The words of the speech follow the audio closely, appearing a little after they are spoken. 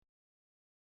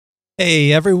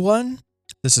Hey everyone,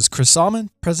 this is Chris Almond,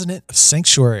 president of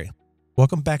Sanctuary.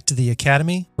 Welcome back to the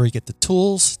Academy, where you get the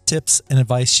tools, tips, and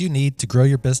advice you need to grow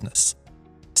your business.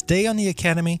 Today on the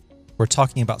Academy, we're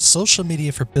talking about social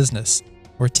media for business.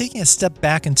 We're taking a step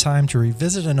back in time to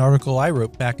revisit an article I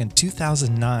wrote back in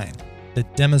 2009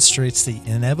 that demonstrates the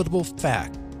inevitable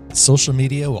fact that social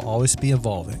media will always be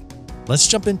evolving. Let's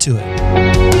jump into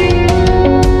it.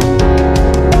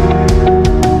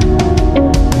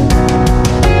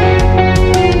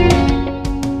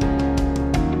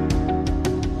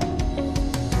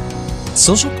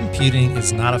 Social computing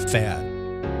is not a fad,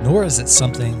 nor is it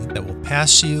something that will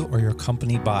pass you or your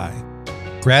company by.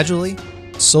 Gradually,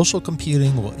 social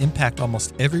computing will impact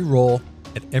almost every role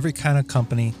at every kind of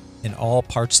company in all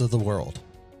parts of the world.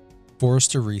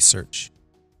 Forrester Research.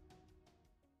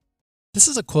 This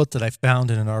is a quote that I found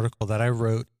in an article that I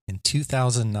wrote in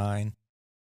 2009,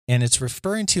 and it's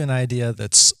referring to an idea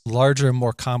that's larger and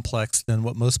more complex than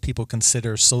what most people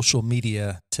consider social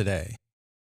media today.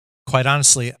 Quite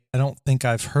honestly, I don't think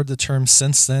I've heard the term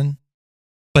since then,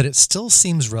 but it still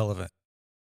seems relevant.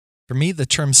 For me, the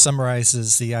term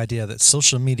summarizes the idea that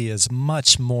social media is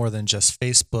much more than just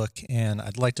Facebook, and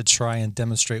I'd like to try and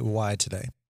demonstrate why today.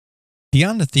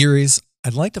 Beyond the theories,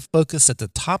 I'd like to focus at the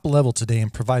top level today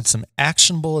and provide some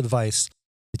actionable advice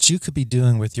that you could be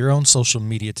doing with your own social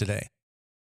media today.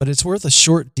 But it's worth a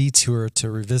short detour to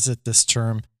revisit this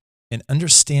term and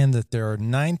understand that there are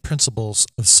 9 principles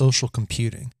of social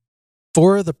computing.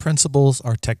 4 of the principles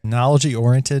are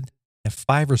technology-oriented and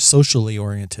 5 are socially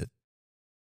oriented.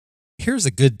 Here's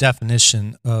a good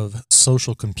definition of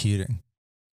social computing.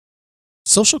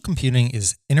 Social computing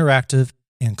is interactive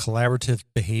and collaborative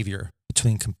behavior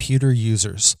between computer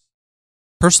users.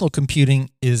 Personal computing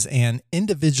is an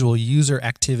individual user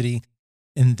activity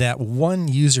in that one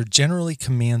user generally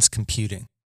commands computing.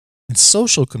 In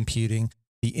social computing,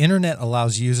 the internet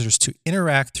allows users to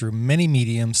interact through many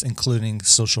mediums, including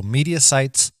social media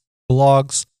sites,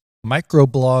 blogs,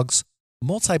 microblogs,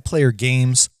 multiplayer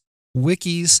games,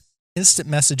 wikis, instant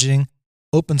messaging,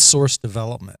 open source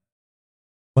development.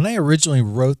 When I originally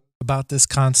wrote about this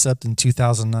concept in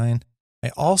 2009,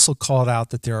 I also called out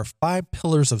that there are 5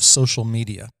 pillars of social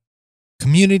media: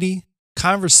 community,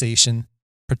 conversation,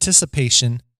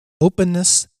 participation,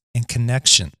 openness, and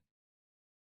connection.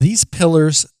 These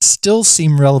pillars still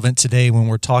seem relevant today when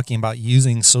we're talking about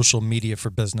using social media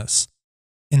for business.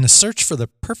 In the search for the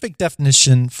perfect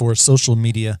definition for social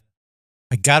media,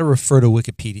 I got to refer to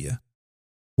Wikipedia.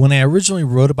 When I originally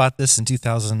wrote about this in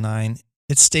 2009,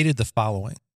 it stated the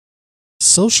following: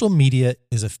 social media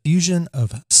is a fusion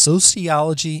of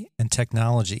sociology and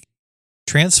technology,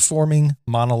 transforming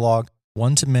monologue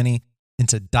one-to-many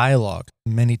into dialogue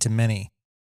many-to-many.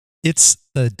 It's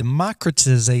the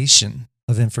democratization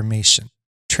of information,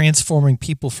 transforming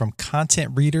people from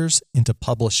content readers into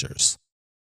publishers.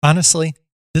 Honestly,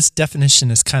 this definition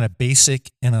is kind of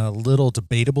basic and a little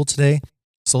debatable today,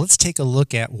 so let's take a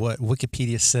look at what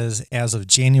Wikipedia says as of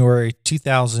January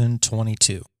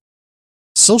 2022.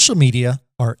 Social media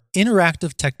are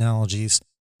interactive technologies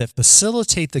that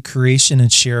facilitate the creation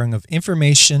and sharing of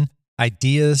information,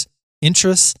 ideas,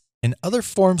 interests, and other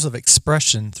forms of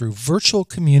expression through virtual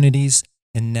communities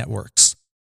and networks.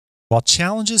 While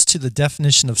challenges to the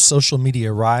definition of social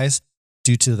media arise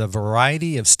due to the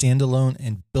variety of standalone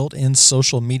and built-in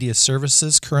social media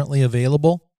services currently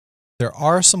available, there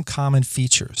are some common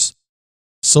features.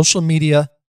 Social media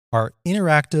are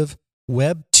interactive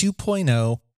Web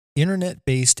 2.0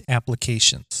 internet-based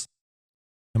applications.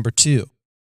 Number 2,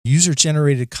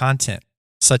 user-generated content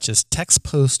such as text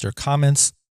posts or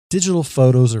comments, digital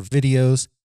photos or videos,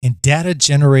 and data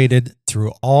generated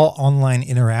through all online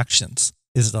interactions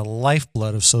is the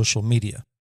lifeblood of social media.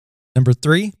 Number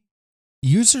 3,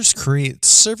 users create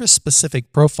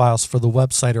service-specific profiles for the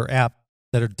website or app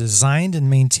that are designed and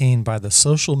maintained by the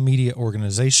social media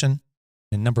organization.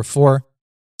 And number 4,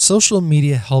 social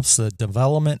media helps the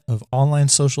development of online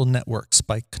social networks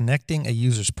by connecting a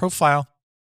user's profile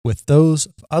with those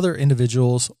of other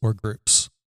individuals or groups.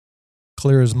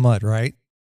 Clear as mud, right?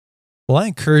 Well, I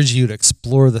encourage you to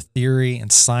explore the theory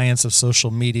and science of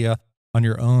social media on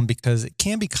your own because it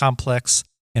can be complex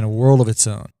in a world of its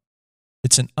own.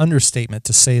 It's an understatement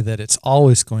to say that it's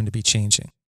always going to be changing.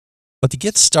 But to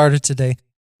get started today,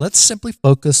 let's simply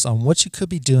focus on what you could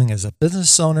be doing as a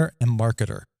business owner and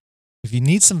marketer. If you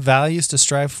need some values to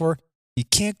strive for, you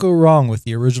can't go wrong with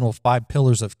the original 5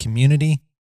 pillars of community,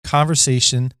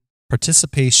 conversation,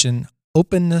 participation,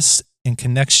 openness, and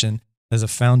connection as a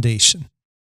foundation.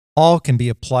 All can be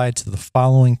applied to the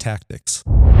following tactics.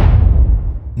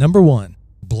 Number 1,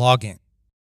 blogging.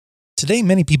 Today,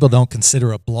 many people don't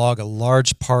consider a blog a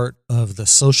large part of the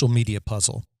social media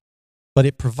puzzle, but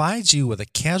it provides you with a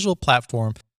casual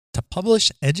platform to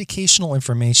publish educational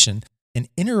information and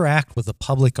interact with the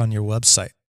public on your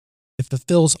website. It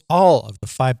fulfills all of the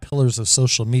 5 pillars of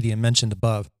social media mentioned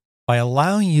above by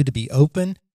allowing you to be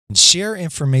open and share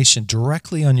information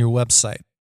directly on your website.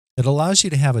 It allows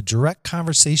you to have a direct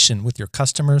conversation with your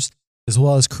customers as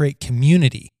well as create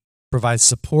community, provide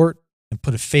support, and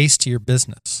put a face to your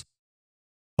business.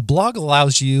 A blog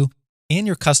allows you and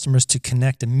your customers to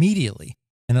connect immediately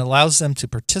and allows them to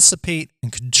participate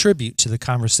and contribute to the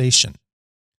conversation.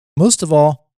 Most of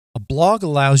all, a blog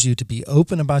allows you to be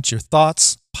open about your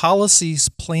thoughts, policies,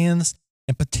 plans,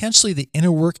 and potentially the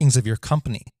inner workings of your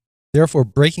company, therefore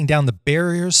breaking down the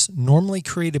barriers normally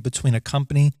created between a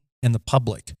company and the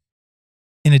public.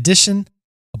 In addition,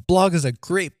 a blog is a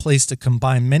great place to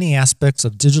combine many aspects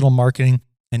of digital marketing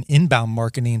and inbound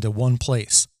marketing into one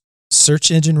place.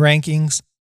 Search engine rankings,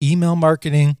 email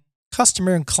marketing,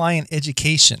 customer and client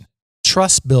education,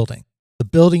 trust building, the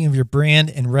building of your brand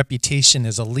and reputation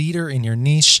as a leader in your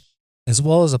niche, as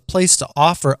well as a place to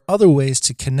offer other ways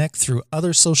to connect through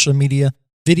other social media,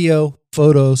 video,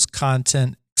 photos,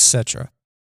 content, etc.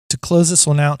 To close this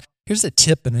one out, here's a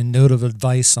tip and a note of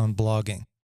advice on blogging.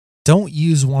 Don't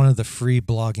use one of the free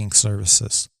blogging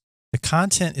services. The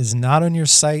content is not on your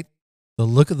site, the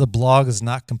look of the blog is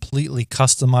not completely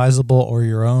customizable or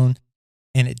your own,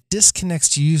 and it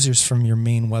disconnects users from your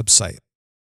main website.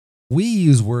 We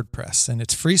use WordPress, and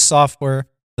it's free software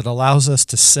that allows us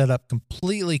to set up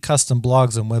completely custom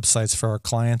blogs and websites for our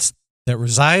clients that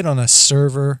reside on a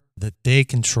server that they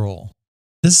control.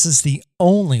 This is the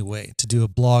only way to do a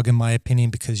blog, in my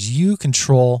opinion, because you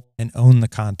control and own the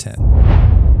content.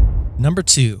 Number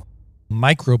 2,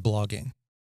 microblogging.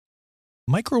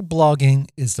 Microblogging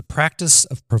is the practice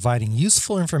of providing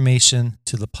useful information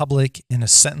to the public in a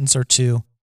sentence or two,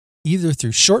 either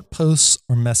through short posts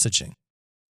or messaging.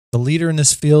 The leader in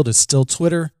this field is still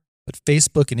Twitter, but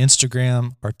Facebook and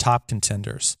Instagram are top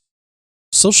contenders.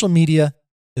 Social media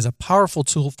is a powerful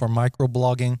tool for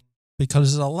microblogging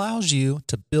because it allows you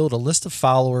to build a list of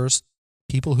followers,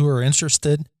 people who are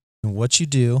interested in what you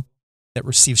do, that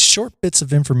receive short bits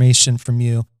of information from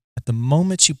you at the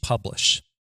moment you publish.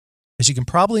 As you can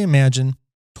probably imagine,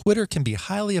 Twitter can be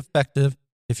highly effective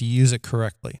if you use it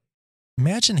correctly.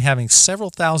 Imagine having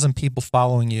several thousand people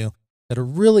following you that are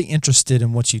really interested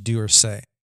in what you do or say.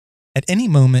 At any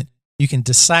moment, you can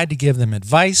decide to give them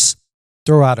advice,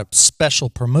 throw out a special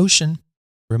promotion,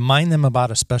 remind them about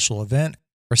a special event,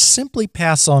 or simply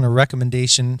pass on a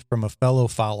recommendation from a fellow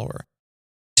follower.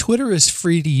 Twitter is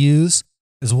free to use,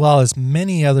 as well as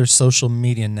many other social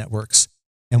media networks,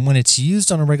 and when it's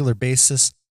used on a regular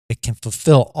basis, it can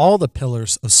fulfill all the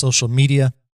pillars of social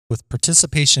media with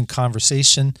participation,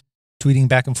 conversation, tweeting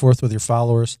back and forth with your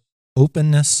followers,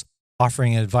 openness,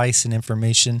 offering advice and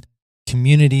information,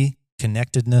 community,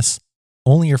 connectedness.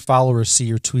 Only your followers see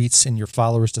your tweets and your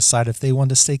followers decide if they want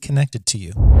to stay connected to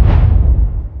you.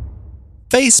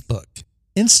 Facebook,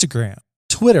 Instagram,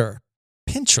 Twitter,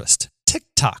 Pinterest,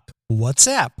 TikTok,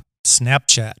 WhatsApp,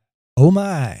 Snapchat. Oh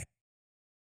my.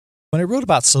 When I wrote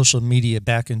about social media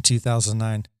back in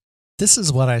 2009, this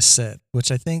is what I said, which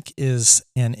I think is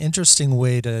an interesting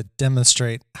way to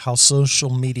demonstrate how social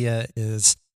media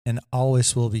is and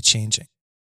always will be changing.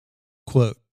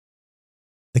 Quote,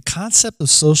 "The concept of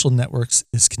social networks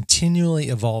is continually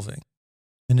evolving.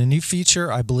 In a new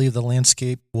future, I believe the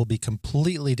landscape will be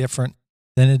completely different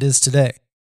than it is today.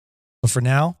 But for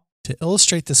now, to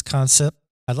illustrate this concept,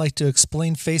 I'd like to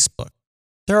explain Facebook.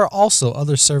 There are also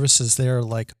other services there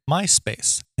like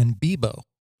MySpace and Bebo,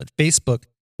 but Facebook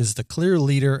is the clear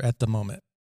leader at the moment.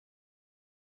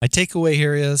 My takeaway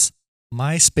here is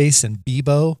MySpace and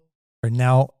Bebo are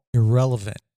now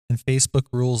irrelevant and Facebook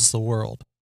rules the world.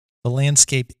 The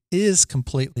landscape is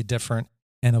completely different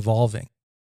and evolving.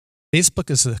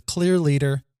 Facebook is the clear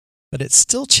leader, but it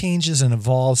still changes and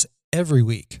evolves every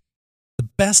week. The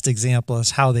best example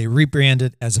is how they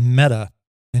rebranded as Meta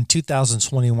in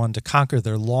 2021 to conquer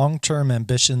their long-term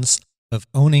ambitions of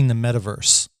owning the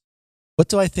metaverse. What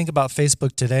do I think about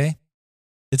Facebook today?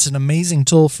 It's an amazing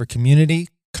tool for community,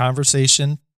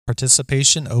 conversation,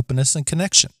 participation, openness, and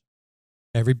connection.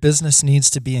 Every business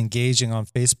needs to be engaging on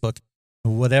Facebook,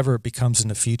 whatever it becomes in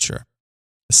the future.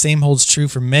 The same holds true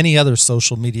for many other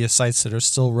social media sites that are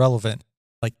still relevant,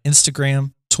 like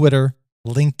Instagram, Twitter,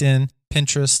 LinkedIn,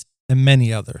 Pinterest, and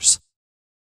many others.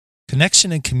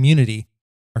 Connection and community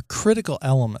are critical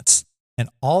elements, and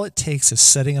all it takes is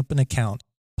setting up an account,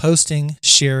 posting,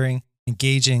 sharing,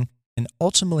 engaging, and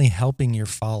ultimately helping your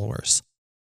followers.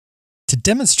 To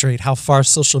demonstrate how far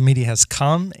social media has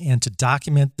come and to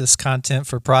document this content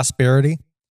for prosperity,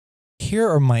 here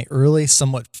are my early,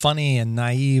 somewhat funny and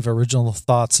naive original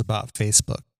thoughts about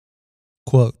Facebook.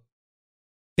 Quote,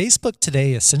 Facebook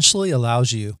today essentially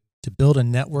allows you to build a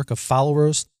network of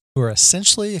followers who are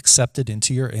essentially accepted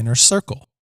into your inner circle.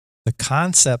 The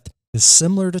concept is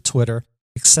similar to Twitter,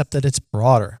 except that it's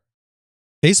broader.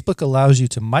 Facebook allows you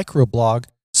to microblog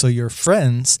so your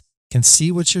friends can see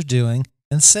what you're doing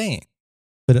and saying,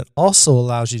 but it also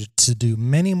allows you to do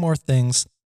many more things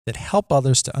that help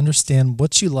others to understand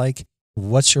what you like,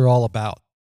 what you're all about.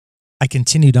 I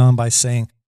continued on by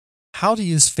saying, how to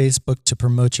use Facebook to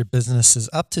promote your business is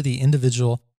up to the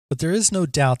individual, but there is no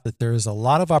doubt that there is a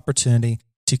lot of opportunity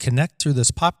to connect through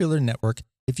this popular network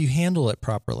if you handle it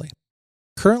properly.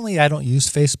 Currently, I don't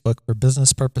use Facebook for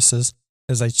business purposes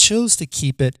as I chose to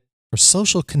keep it for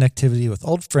social connectivity with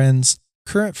old friends,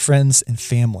 current friends, and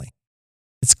family.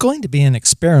 It's going to be an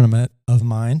experiment of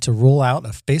mine to roll out a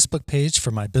Facebook page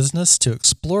for my business to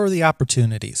explore the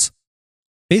opportunities.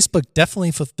 Facebook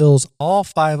definitely fulfills all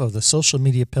 5 of the social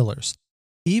media pillars.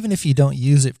 Even if you don't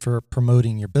use it for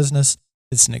promoting your business,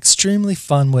 it's an extremely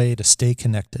fun way to stay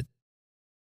connected.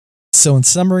 So in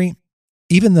summary,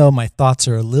 even though my thoughts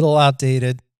are a little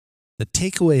outdated, the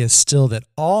takeaway is still that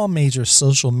all major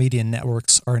social media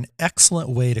networks are an excellent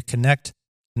way to connect,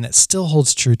 and that still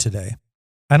holds true today.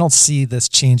 I don't see this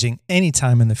changing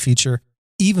anytime in the future,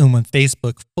 even when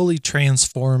Facebook fully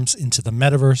transforms into the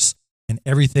metaverse and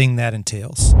everything that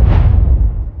entails.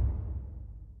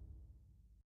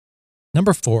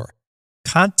 Number 4,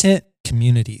 content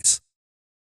communities.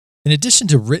 In addition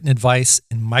to written advice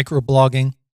and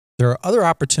microblogging, there are other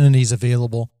opportunities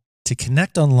available to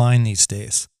connect online these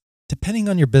days. Depending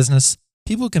on your business,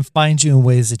 people can find you in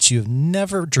ways that you have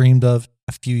never dreamed of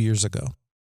a few years ago.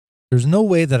 There's no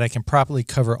way that I can properly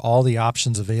cover all the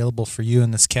options available for you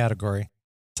in this category,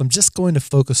 so I'm just going to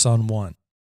focus on one,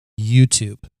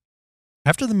 YouTube.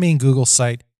 After the main Google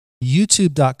site,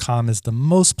 YouTube.com is the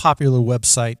most popular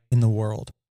website in the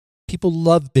world. People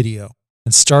love video,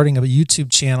 and starting a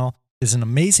YouTube channel is an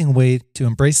amazing way to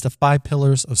embrace the 5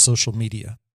 pillars of social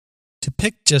media. To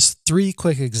pick just 3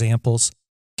 quick examples,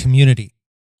 community.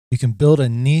 You can build a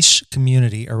niche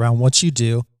community around what you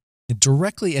do and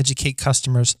directly educate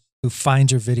customers who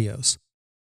find your videos.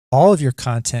 All of your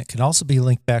content can also be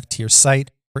linked back to your site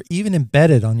or even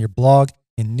embedded on your blog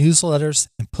in newsletters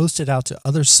and posted out to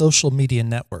other social media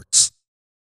networks.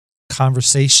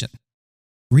 Conversation.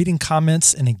 Reading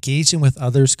comments and engaging with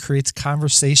others creates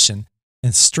conversation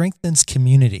and strengthens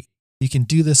community. You can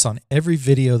do this on every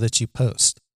video that you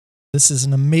post. This is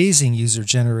an amazing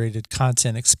user-generated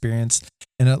content experience,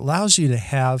 and it allows you to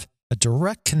have a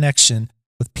direct connection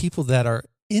with people that are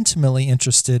intimately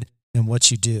interested in what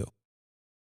you do.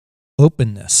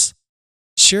 Openness.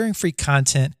 Sharing free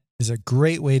content is a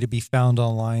great way to be found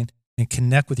online and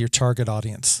connect with your target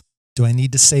audience. Do I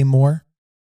need to say more?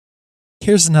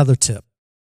 Here's another tip.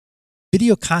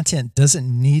 Video content doesn't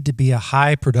need to be a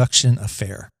high production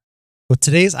affair. With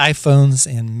today's iPhones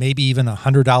and maybe even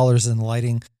 $100 in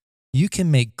lighting, you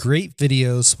can make great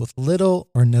videos with little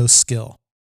or no skill.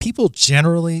 People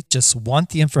generally just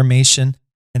want the information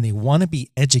and they want to be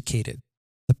educated.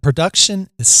 The production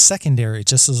is secondary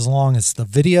just as long as the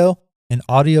video and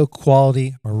audio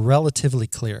quality are relatively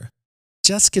clear.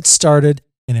 Just get started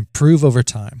and improve over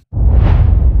time.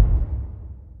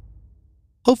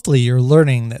 Hopefully you're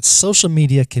learning that social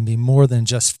media can be more than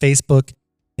just Facebook,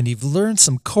 and you've learned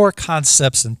some core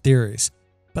concepts and theories,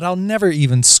 but I'll never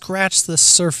even scratch the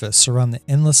surface around the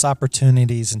endless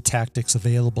opportunities and tactics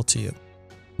available to you.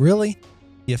 Really,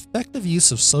 the effective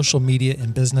use of social media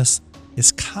in business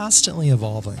is constantly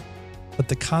evolving, but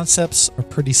the concepts are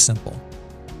pretty simple.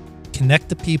 Connect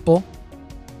to people,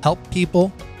 help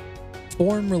people,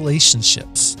 form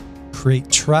relationships, create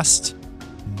trust,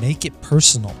 make it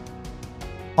personal.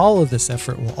 All of this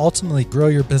effort will ultimately grow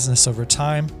your business over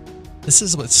time. This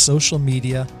is what social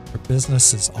media for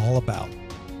business is all about.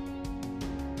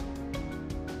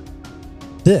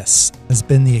 This has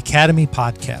been the Academy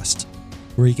Podcast,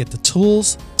 where you get the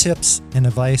tools, tips, and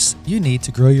advice you need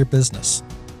to grow your business.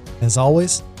 As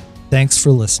always, thanks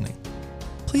for listening.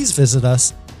 Please visit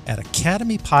us at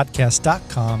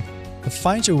academypodcast.com to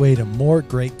find your way to more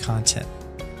great content.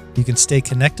 You can stay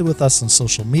connected with us on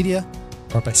social media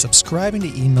or by subscribing to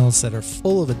emails that are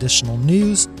full of additional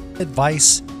news,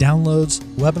 advice, downloads,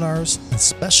 webinars, and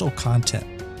special content.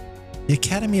 The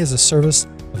Academy is a service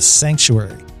of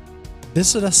Sanctuary.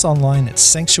 Visit us online at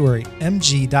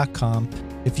sanctuarymg.com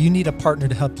if you need a partner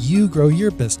to help you grow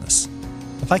your business.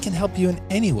 If I can help you in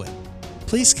any way,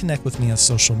 please connect with me on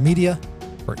social media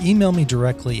or email me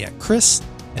directly at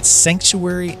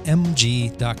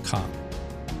chris@sanctuarymg.com.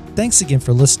 Thanks again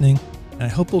for listening, and I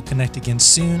hope we'll connect again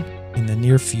soon in the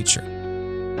near future.